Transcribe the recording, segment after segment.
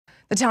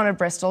The town of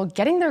Bristol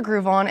getting their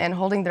groove on and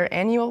holding their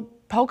annual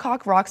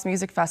Pocock Rocks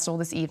Music Festival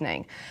this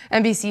evening.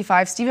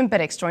 NBC5's Stephen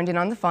Biddix joined in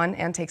on the fun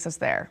and takes us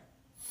there.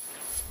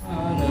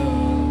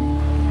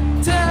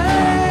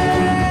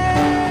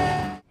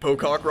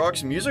 Pocock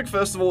Rocks Music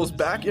Festival is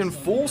back in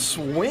full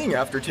swing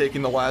after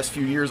taking the last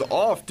few years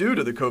off due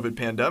to the COVID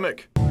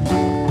pandemic.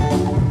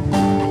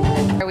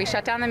 We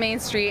shut down the main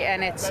street,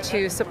 and it's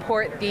to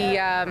support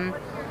the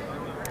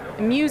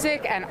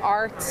music and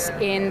arts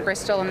in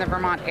Bristol and the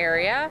Vermont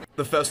area.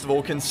 The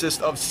festival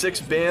consists of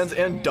 6 bands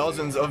and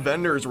dozens of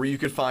vendors where you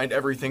could find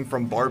everything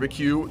from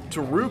barbecue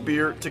to root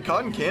beer to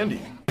cotton candy.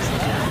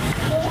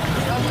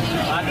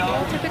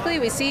 Typically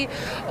we see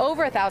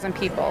over 1,000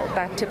 people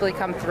that typically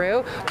come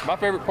through. My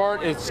favorite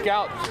part is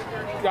scouts,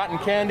 cotton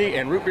candy,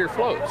 and root beer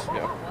floats.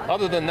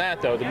 Other than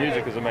that, though, the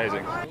music is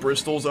amazing.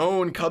 Bristol's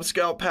own Cub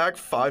Scout Pack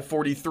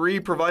 543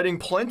 providing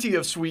plenty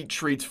of sweet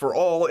treats for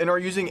all and are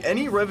using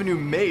any revenue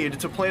made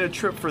to plan a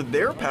trip for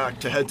their pack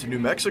to head to New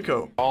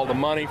Mexico. All the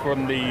money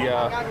from the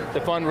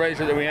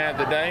fundraiser that we have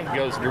today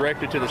goes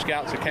directly to the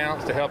Scouts'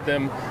 accounts to help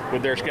them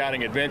with their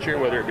scouting adventure,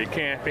 whether it be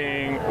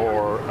camping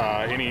or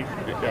any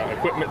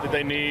equipment that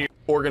they need.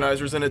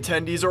 Organizers and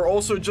attendees are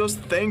also just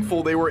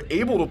thankful they were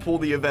able to pull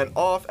the event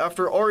off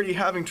after already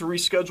having to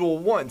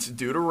reschedule once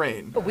due to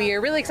rain. We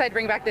are really excited to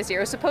bring it back this year.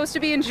 It was supposed to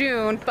be in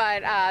June,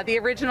 but the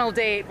original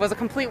date was a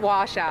complete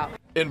washout.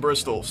 In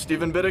Bristol,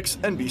 Stephen Biddix,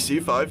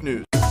 NBC5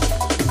 News.